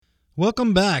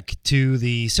Welcome back to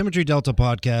the Symmetry Delta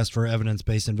podcast for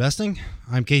evidence-based investing.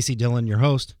 I'm Casey Dillon, your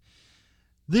host.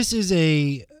 This is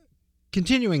a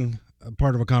continuing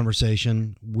part of a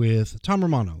conversation with Tom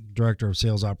Romano, Director of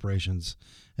Sales Operations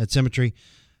at Symmetry,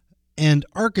 and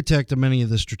architect of many of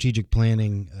the strategic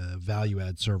planning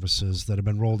value-add services that have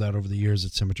been rolled out over the years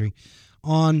at Symmetry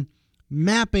on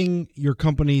mapping your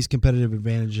company's competitive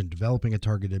advantage and developing a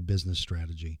targeted business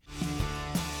strategy.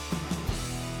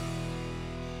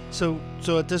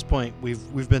 So at this point,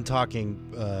 we've been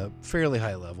talking fairly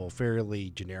high level, fairly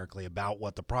generically about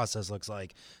what the process looks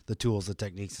like, the tools, the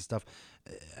techniques and stuff.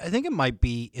 I think it might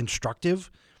be instructive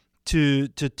to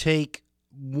take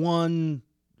one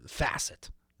facet,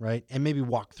 right, and maybe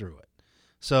walk through it.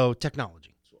 So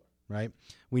technology, right?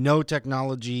 We know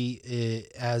technology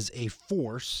as a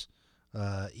force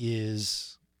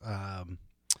is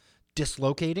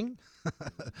dislocating.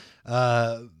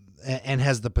 And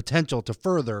has the potential to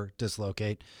further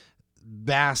dislocate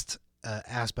vast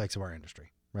aspects of our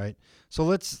industry, right? So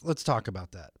let's talk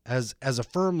about that. As a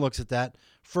firm looks at that,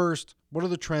 first, what are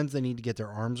the trends they need to get their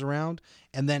arms around?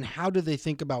 And then how do they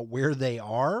think about where they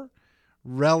are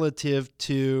relative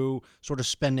to sort of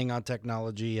spending on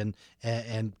technology and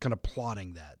kind of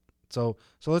plotting that? So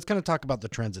let's kind of talk about the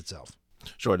trends itself.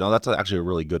 Sure. No, that's actually a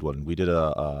really good one. We did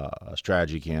a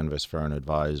strategy canvas for an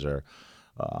advisor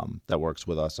that works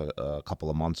with us a couple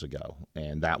of months ago,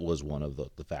 and that was one of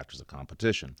the factors of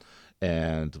competition.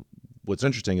 And what's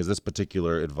interesting is this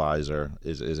particular advisor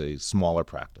is a smaller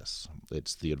practice.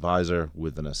 It's the advisor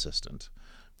with an assistant.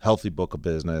 Healthy book of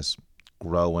business,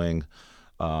 growing,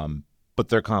 but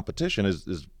their competition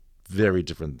is very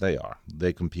different than they are.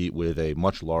 They compete with a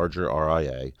much larger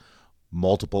RIA,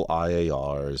 multiple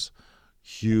IARs,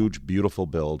 huge, beautiful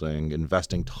building,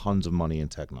 investing tons of money in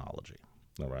technology.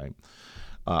 All right.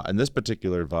 And this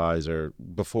particular advisor,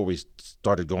 before we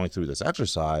started going through this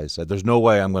exercise, said, there's no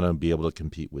way I'm going to be able to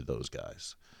compete with those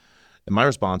guys. And my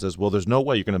response is, well, there's no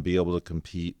way you're going to be able to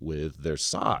compete with their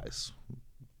size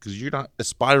because you're not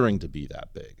aspiring to be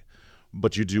that big,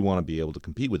 but you do want to be able to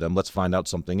compete with them. Let's find out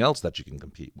something else that you can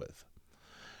compete with.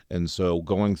 And so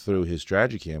going through his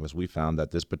strategy canvas, we found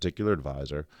that this particular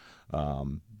advisor,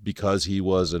 because he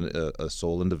was a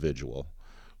sole individual,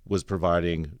 was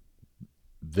providing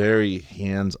very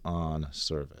hands-on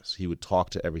service. He would talk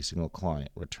to every single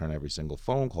client, return every single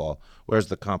phone call, whereas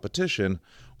the competition,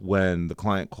 when the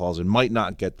client calls in, might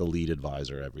not get the lead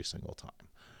advisor every single time.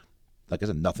 Like I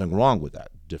said, nothing wrong with that.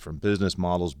 Different business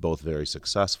models, both very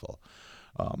successful.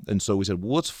 And so we said,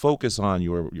 well, let's focus on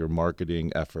your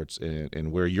marketing efforts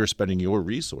and where you're spending your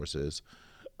resources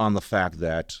on the fact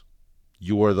that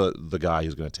you're the guy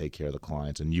who's going to take care of the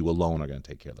clients, and you alone are going to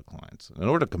take care of the clients. In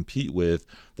order to compete with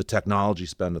the technology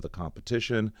spend of the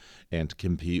competition and to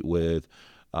compete with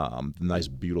the nice,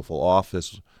 beautiful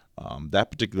office, that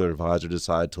particular advisor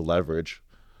decided to leverage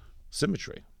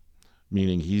Symmetry,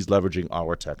 meaning he's leveraging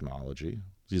our technology.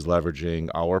 He's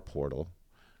leveraging our portal.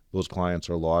 Those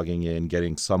clients are logging in,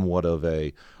 getting somewhat of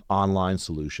a online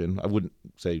solution. I wouldn't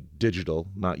say digital,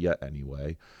 not yet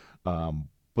anyway.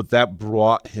 But that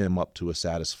brought him up to a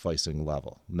satisficing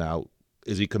level. Now,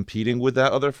 is he competing with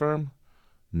that other firm?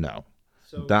 No,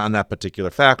 not on that particular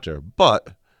factor, but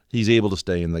he's able to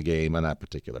stay in the game on that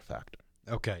particular factor.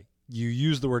 Okay. You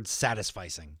use the word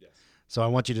satisficing. Yes. So I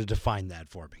want you to define that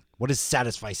for me. What does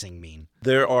satisficing mean?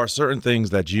 There are certain things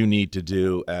that you need to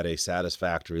do at a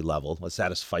satisfactory level, a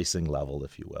satisficing level,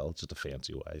 if you will. It's just a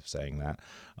fancy way of saying that.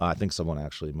 I think someone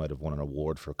actually might have won an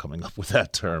award for coming up with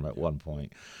that term at one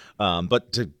point.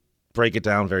 But to break it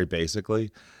down very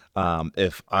basically,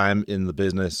 if I'm in the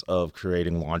business of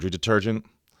creating laundry detergent,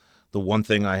 the one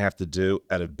thing I have to do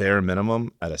at a bare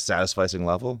minimum, at a satisficing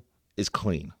level, is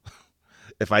clean.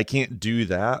 If I can't do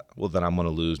that, well, then I'm going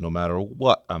to lose no matter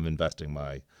what I'm investing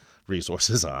my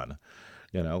resources on,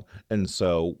 And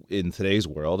so in today's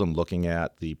world, I'm looking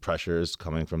at the pressures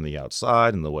coming from the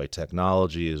outside and the way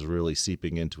technology is really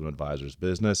seeping into an advisor's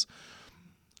business.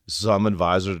 Some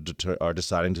advisors are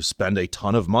deciding to spend a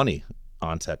ton of money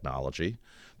on technology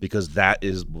because that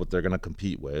is what they're going to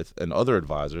compete with. And other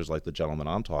advisors, like the gentleman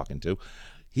I'm talking to,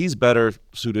 he's better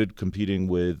suited competing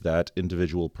with that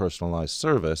individual personalized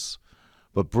service,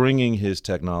 but bringing his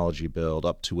technology build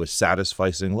up to a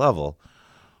satisficing level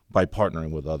by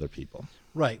partnering with other people.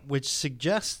 Right, which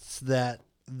suggests that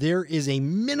there is a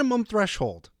minimum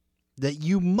threshold that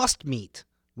you must meet,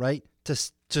 right,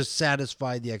 to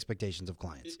satisfy the expectations of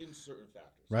clients. In certain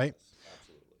factors. Right? Yes,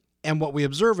 absolutely. And what we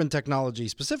observe in technology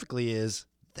specifically is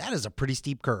that is a pretty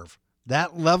steep curve.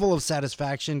 That level of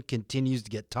satisfaction continues to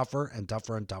get tougher and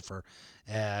tougher and tougher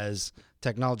as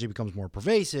technology becomes more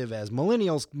pervasive, as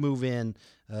millennials move in,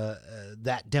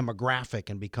 that demographic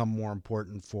can become more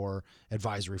important for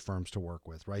advisory firms to work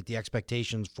with, right? The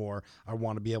expectations for, I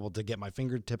want to be able to get my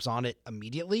fingertips on it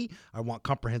immediately. I want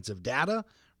comprehensive data,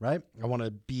 right? I want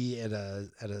to be at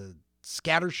a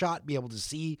scatter shot, be able to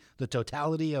see the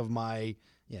totality of my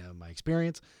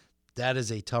experience. That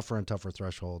is a tougher and tougher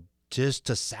threshold just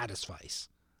to satisfy,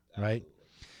 right?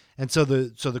 And so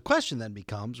the question then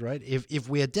becomes, right, if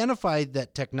we identify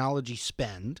that technology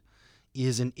spend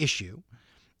is an issue,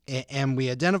 and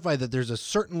we identify that there's a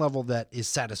certain level that is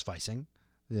satisficing,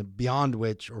 beyond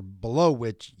which or below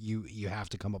which you have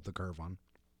to come up the curve on,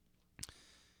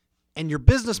 and your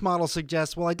business model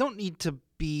suggests, well, I don't need to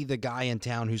be the guy in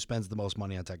town who spends the most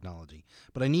money on technology,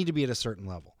 but I need to be at a certain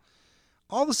level.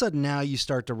 All of a sudden now you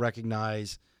start to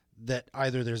recognize that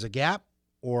either there's a gap,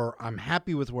 or I'm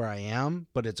happy with where I am,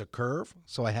 but it's a curve,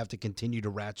 so I have to continue to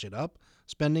ratchet up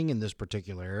spending in this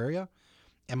particular area.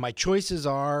 And my choices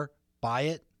are buy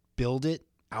it, build it,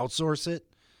 outsource it.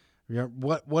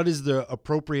 What is the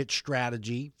appropriate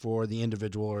strategy for the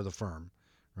individual or the firm,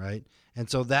 right? And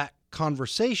so that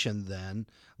conversation then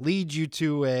leads you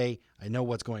to I know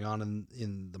what's going on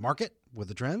in the market with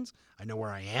the trends. I know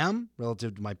where I am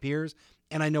relative to my peers,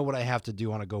 and I know what I have to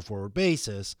do on a go-forward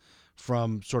basis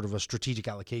from sort of a strategic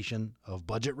allocation of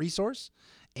budget resource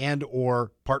and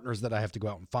or partners that I have to go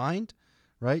out and find,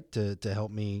 right, to help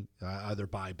me either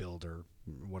buy, build, or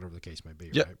whatever the case may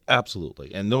be. Yeah, right?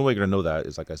 Absolutely. And the only way you're going to know that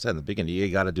is, like I said in the beginning, you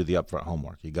got to do the upfront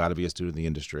homework. You got to be a student of the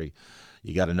industry.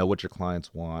 You got to know what your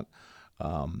clients want.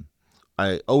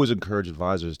 I always encourage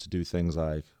advisors to do things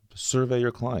like survey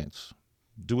your clients.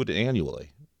 Do it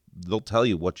annually. They'll tell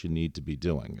you what you need to be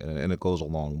doing, and it goes a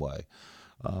long way.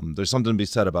 There's something to be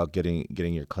said about getting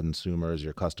your consumers,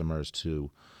 your customers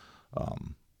to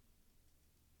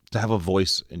have a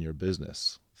voice in your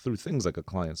business through things like a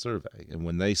client survey. And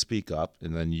when they speak up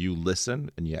and then you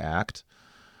listen and you act,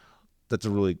 that's a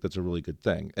really good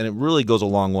thing. And it really goes a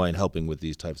long way in helping with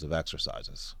these types of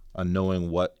exercises, on knowing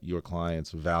what your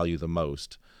clients value the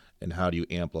most and how do you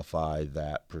amplify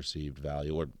that perceived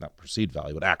value, or not perceived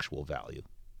value, but actual value.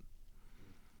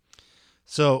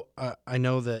 So I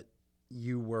know that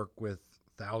you work with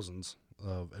thousands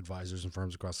of advisors and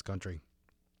firms across the country.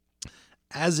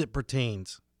 As it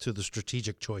pertains to the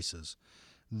strategic choices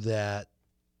that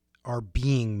are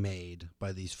being made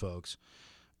by these folks,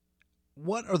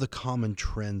 what are the common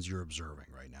trends you're observing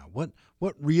right now?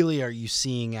 What really are you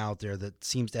seeing out there that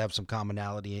seems to have some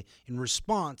commonality in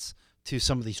response to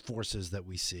some of these forces that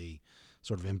we see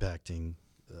sort of impacting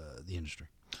the industry?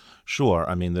 Sure.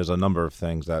 I mean, there's a number of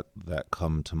things that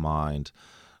come to mind.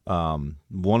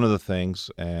 One of the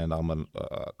things, and I'm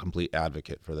a complete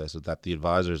advocate for this, is that the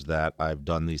advisors that I've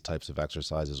done these types of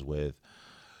exercises with,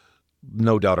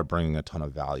 no doubt are bringing a ton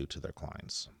of value to their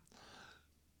clients.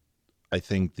 I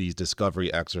think these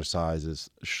discovery exercises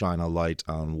shine a light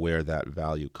on where that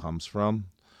value comes from.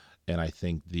 And I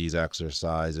think these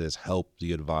exercises help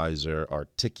the advisor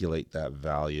articulate that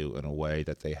value in a way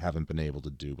that they haven't been able to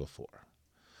do before.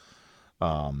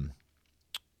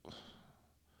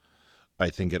 I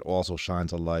think it also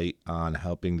shines a light on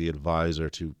helping the advisor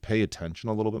to pay attention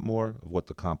a little bit more of what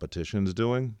the competition is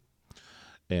doing.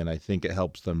 And I think it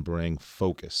helps them bring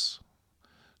focus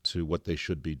to what they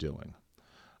should be doing.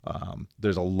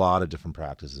 There's a lot of different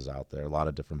practices out there, a lot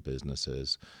of different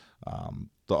businesses.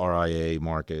 The RIA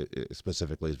market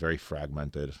specifically is very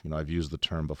fragmented. I've used the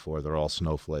term before, they're all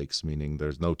snowflakes, meaning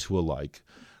there's no two alike.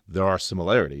 There are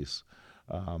similarities,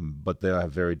 but they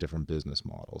have very different business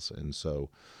models. And so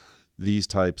these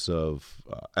types of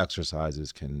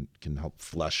exercises can help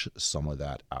flesh some of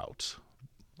that out,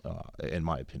 in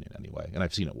my opinion anyway, and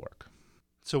I've seen it work.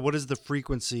 So what is the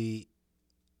frequency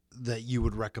that you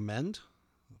would recommend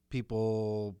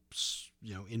people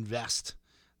invest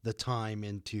the time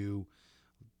into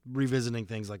revisiting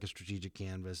things like a strategic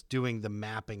canvas, doing the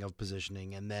mapping of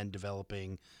positioning, and then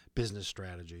developing business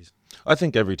strategies? I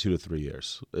think every 2 to 3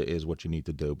 years is what you need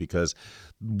to do, because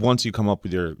once you come up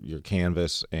with your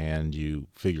canvas and you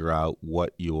figure out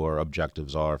what your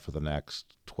objectives are for the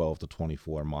next 12 to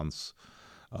 24 months,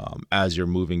 as you're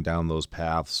moving down those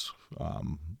paths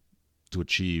to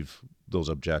achieve those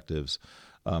objectives,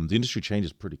 the industry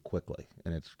changes pretty quickly,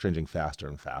 and it's changing faster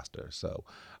and faster. So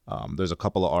there's a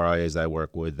couple of RIAs that I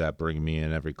work with that bring me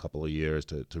in every couple of years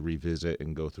to revisit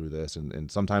and go through this.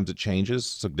 And sometimes it changes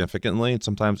significantly, and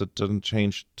sometimes it doesn't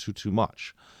change too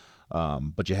much.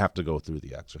 But you have to go through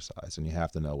the exercise, and you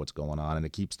have to know what's going on. And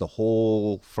it keeps the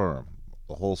whole firm,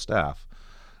 the whole staff,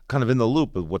 kind of in the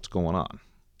loop of what's going on.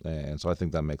 And so I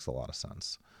think that makes a lot of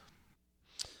sense.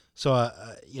 So,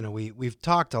 we've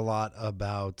talked a lot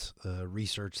about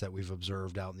research that we've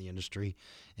observed out in the industry,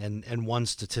 and one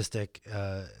statistic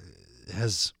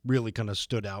has really kind of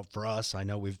stood out for us. I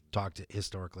know we've talked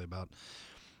historically about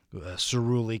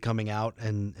Cerulli coming out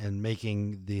and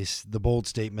making the bold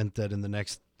statement that in the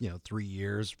next 3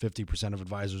 years, 50% of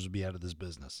advisors will be out of this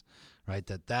business, right?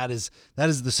 That is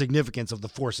the significance of the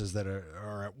forces that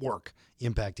are at work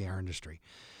impacting our industry,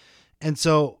 and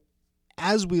so.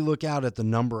 As we look out at the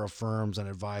number of firms and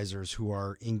advisors who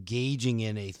are engaging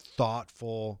in a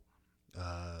thoughtful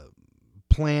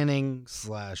planning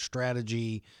 /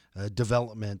 strategy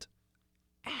development,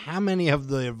 how many of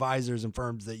the advisors and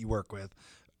firms that you work with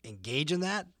engage in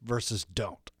that versus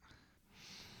don't?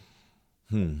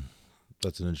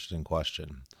 That's an interesting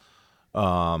question.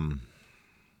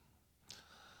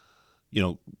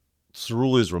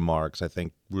 Cerulli's remarks, I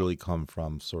think, really come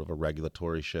from sort of a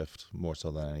regulatory shift more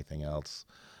so than anything else.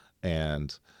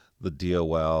 And the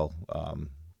DOL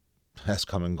has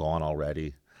come and gone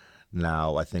already.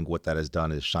 Now, I think what that has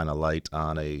done is shine a light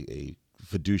on a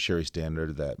fiduciary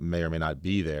standard that may or may not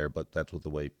be there, but that's the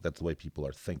way people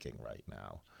are thinking right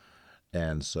now.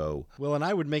 And so, well, and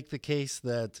I would make the case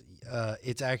that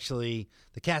it's actually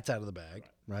the cat's out of the bag,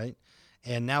 right?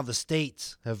 And now the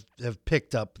states have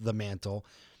picked up the mantle.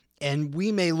 And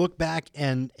we may look back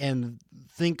and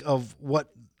think of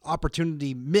what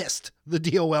opportunity missed the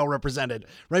DOL represented,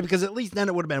 right? Because at least then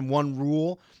it would have been one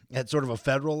rule at sort of a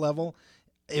federal level.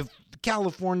 If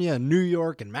California and New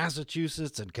York and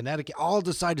Massachusetts and Connecticut all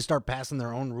decide to start passing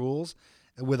their own rules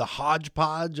with a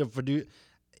hodgepodge of the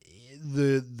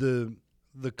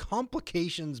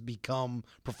complications become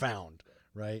profound,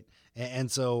 right? And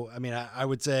so, I mean, I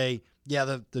would say,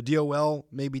 yeah, the DOL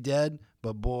may be dead,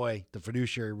 but boy, the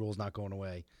fiduciary rule is not going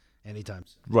away anytime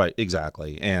soon. Right,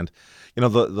 exactly. And,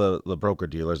 the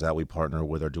broker-dealers that we partner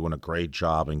with are doing a great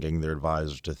job in getting their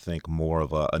advisors to think more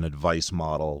of an advice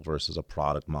model versus a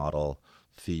product model,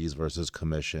 fees versus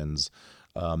commissions.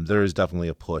 There is definitely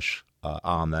a push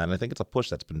on that. And I think it's a push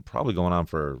that's been probably going on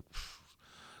for,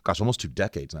 almost 2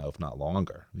 decades now, if not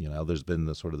longer. There's been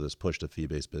this push to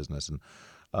fee-based business. And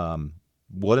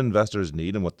what investors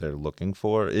need and what they're looking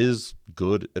for is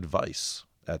good advice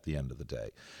at the end of the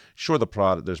day. Sure,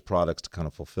 there's products to kind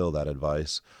of fulfill that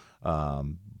advice,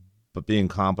 but being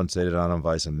compensated on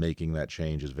advice and making that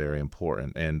change is very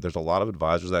important. And there's a lot of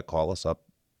advisors that call us up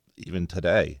even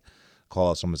today,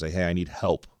 call us and say, hey, I need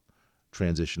help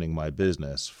transitioning my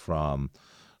business from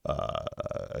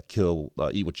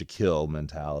eat what you kill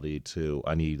mentality to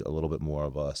I need a little bit more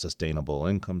of a sustainable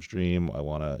income stream. I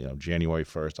want to, January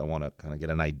 1st, I want to kind of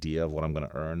get an idea of what I'm going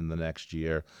to earn in the next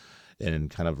year, and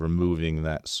kind of removing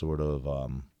that sort of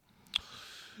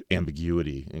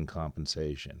ambiguity in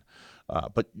compensation.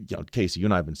 But Casey, you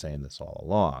and I have been saying this all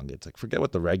along. It's like, forget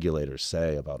what the regulators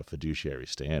say about a fiduciary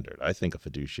standard. I think a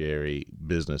fiduciary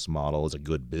business model is a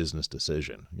good business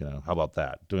decision. How about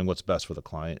that? Doing what's best for the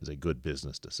client is a good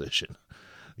business decision.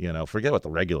 Forget what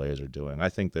the regulators are doing. I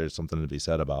think there's something to be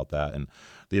said about that. And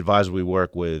the advisors we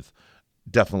work with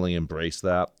definitely embrace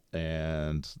that.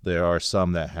 And there are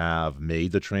some that have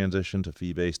made the transition to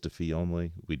fee-based to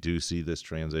fee-only. We do see this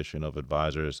transition of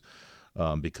advisors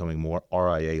becoming more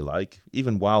RIA-like,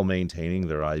 even while maintaining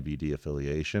their IBD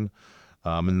affiliation.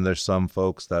 And there's some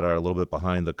folks that are a little bit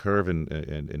behind the curve,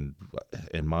 in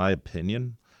my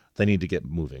opinion. They need to get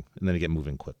moving, and then get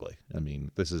moving quickly. I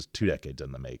mean, this is 2 decades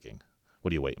in the making.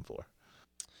 What are you waiting for?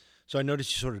 So I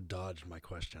noticed you sort of dodged my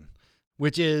question,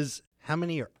 which is, how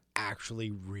many are actually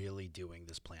really doing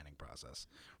this planning process,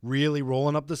 really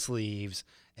rolling up the sleeves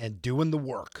and doing the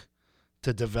work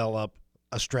to develop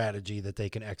a strategy that they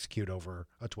can execute over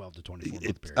a 12 to 24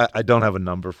 month period? I don't have a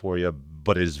number for you,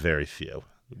 but it is very few.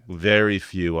 Very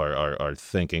few are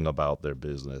thinking about their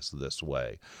business this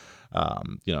way.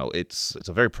 It's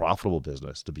a very profitable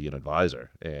business to be an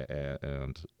advisor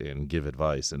and give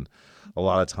advice. And a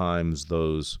lot of times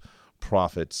those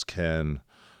profits can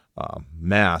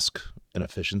mask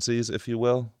inefficiencies, if you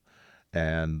will.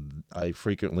 And I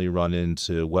frequently run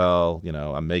into,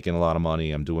 I'm making a lot of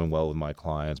money. I'm doing well with my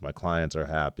clients. My clients are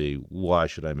happy. Why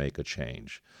should I make a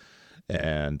change?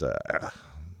 And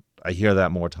I hear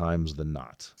that more times than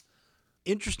not.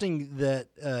 Interesting that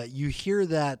you hear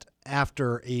that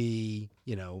after a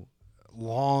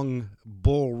long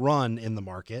bull run in the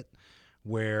market,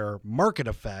 where market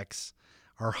effects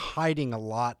are hiding a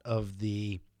lot of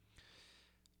the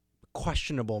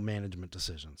questionable management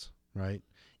decisions, right?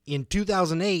 In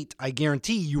 2008, I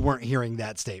guarantee you weren't hearing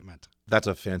that statement. That's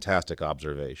a fantastic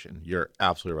observation. You're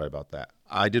absolutely right about that.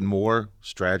 I did more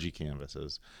strategy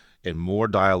canvases and more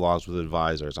dialogues with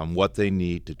advisors on what they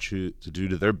need to do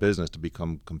to their business to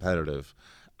become competitive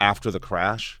after the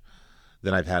crash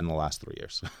than I've had in the last 3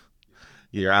 years.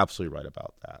 You're absolutely right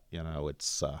about that.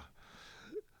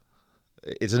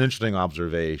 It's an interesting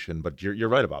observation, but you're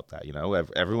right about that.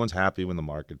 Everyone's happy when the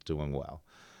market's doing well.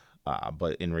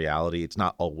 But in reality, it's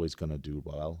not always going to do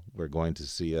well. We're going to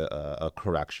see a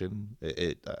correction.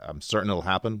 I'm certain it'll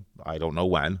happen. I don't know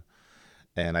when.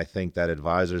 And I think that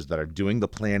advisors that are doing the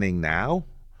planning now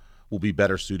will be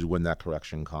better suited when that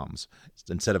correction comes,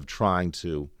 instead of trying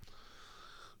to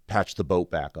patch the boat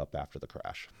back up after the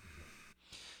crash.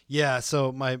 Yeah,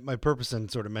 so my purpose in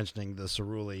sort of mentioning the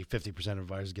Cerulli 50% of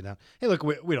advisors get down. Hey, look,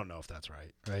 we don't know if that's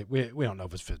right? We don't know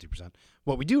if it's 50%.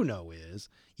 What we do know is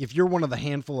if you're one of the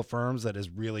handful of firms that is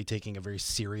really taking a very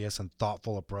serious and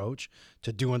thoughtful approach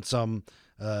to doing some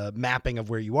mapping of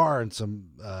where you are and some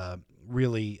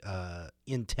really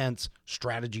intense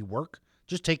strategy work,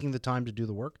 just taking the time to do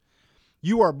the work,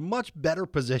 you are much better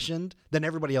positioned than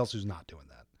everybody else who's not doing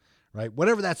that. Right?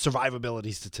 Whatever that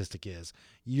survivability statistic is,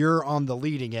 you're on the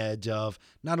leading edge of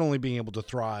not only being able to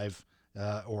thrive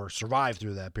or survive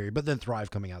through that period, but then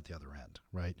thrive coming out the other end,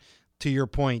 right? To your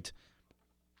point,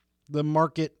 the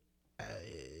market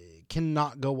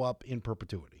cannot go up in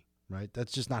perpetuity, right?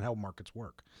 That's just not how markets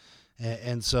work.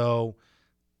 And so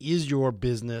is your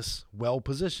business well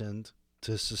positioned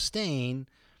to sustain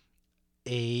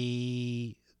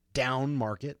a down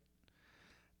market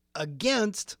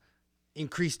against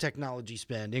increased technology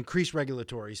spend, increased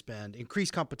regulatory spend,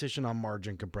 increased competition on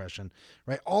margin compression,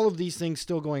 right? All of these things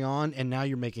still going on, and now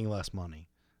you're making less money,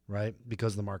 right?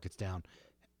 Because the market's down.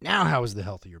 Now, how is the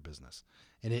health of your business?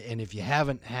 And if you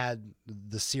haven't had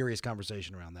the serious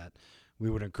conversation around that, we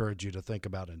would encourage you to think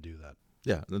about and do that.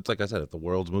 Yeah, it's like I said, if the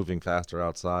world's moving faster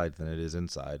outside than it is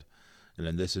inside, and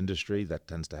in this industry, that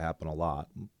tends to happen a lot.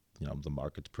 The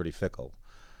market's pretty fickle.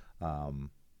 You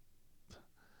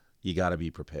got to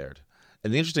be prepared.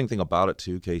 And the interesting thing about it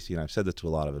too, Casey, and I've said this to a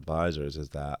lot of advisors, is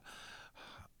that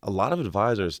a lot of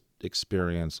advisors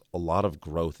experience a lot of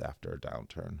growth after a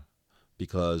downturn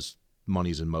because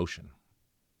money's in motion.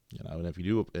 And if you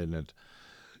do,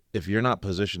 if you're not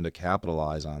positioned to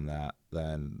capitalize on that,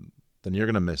 then you're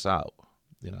going to miss out.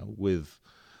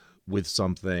 With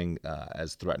something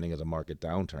as threatening as a market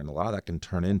downturn, a lot of that can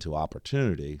turn into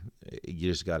opportunity.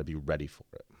 You just got to be ready for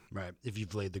it. Right. If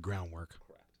you've laid the groundwork.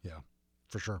 Correct. Yeah,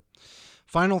 for sure.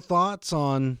 Final thoughts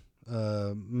on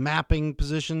mapping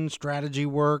position, strategy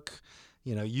work,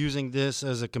 using this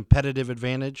as a competitive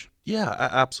advantage? Yeah,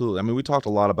 absolutely. I mean, we talked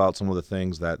a lot about some of the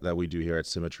things that we do here at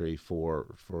Symmetry for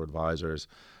advisors.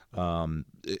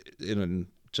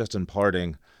 Just in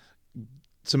parting,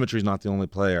 Symmetry is not the only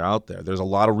player out there. There's a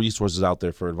lot of resources out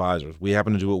there for advisors. We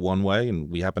happen to do it one way, and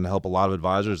we happen to help a lot of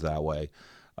advisors that way.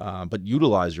 But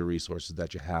utilize your resources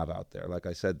that you have out there. Like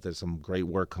I said, there's some great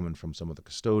work coming from some of the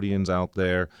custodians out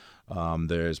there.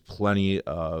 There's plenty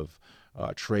of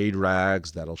trade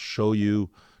rags that'll show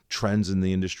you trends in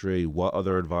the industry, what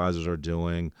other advisors are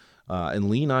doing,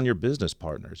 and lean on your business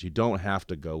partners. You don't have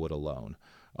to go it alone.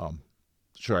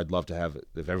 Sure, I'd love to have it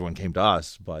if everyone came to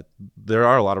us, but there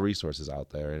are a lot of resources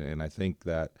out there. And I think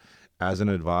that as an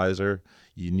advisor,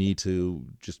 you need to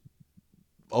just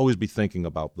always be thinking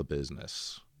about the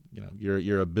business.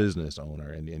 You're a business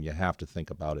owner, and you have to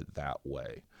think about it that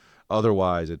way.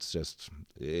 Otherwise, it's just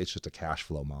a cash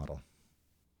flow model.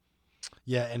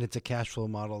 Yeah, and it's a cash flow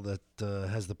model that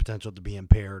has the potential to be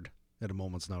impaired at a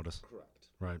moment's notice. Correct.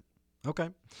 Right. Okay.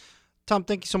 Tom,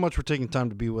 thank you so much for taking time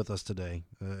to be with us today.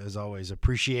 As always,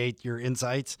 appreciate your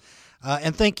insights.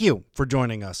 And thank you for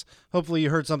joining us. Hopefully you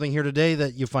heard something here today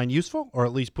that you find useful, or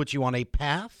at least put you on a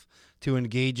path to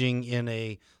engaging in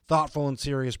a thoughtful and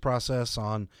serious process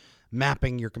on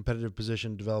mapping your competitive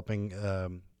position, developing a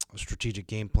strategic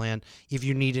game plan. If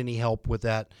you need any help with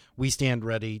that, we stand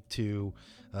ready to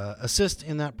assist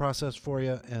in that process for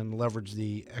you and leverage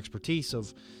the expertise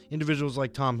of individuals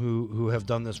like Tom who have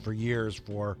done this for years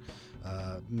for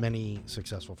many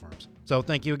successful firms. So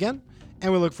thank you again,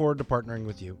 and we look forward to partnering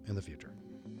with you in the future.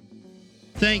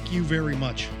 Thank you very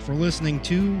much for listening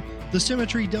to the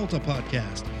Symmetry Delta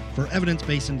podcast for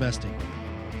evidence-based investing.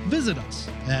 Visit us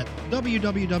at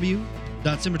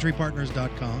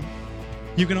www.symmetrypartners.com.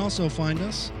 You can also find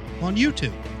us on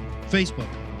YouTube, Facebook,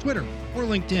 Twitter, or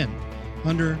LinkedIn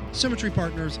under Symmetry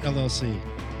Partners, LLC.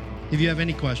 If you have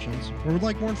any questions or would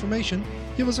like more information,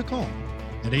 give us a call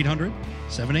at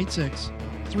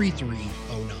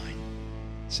 800-786-3309.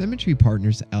 Symmetry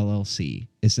Partners, LLC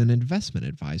is an investment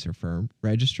advisor firm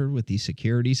registered with the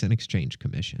Securities and Exchange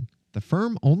Commission. The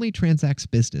firm only transacts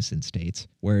business in states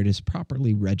where it is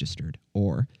properly registered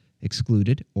or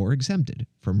excluded or exempted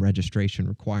from registration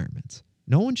requirements.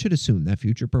 No one should assume that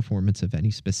future performance of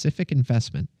any specific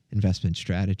investment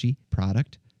strategy,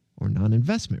 product, or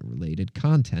non-investment related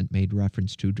content made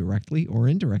reference to directly or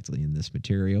indirectly in this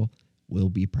material will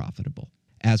be profitable.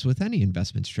 As with any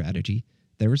investment strategy,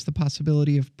 there is the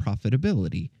possibility of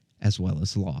profitability as well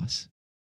as loss.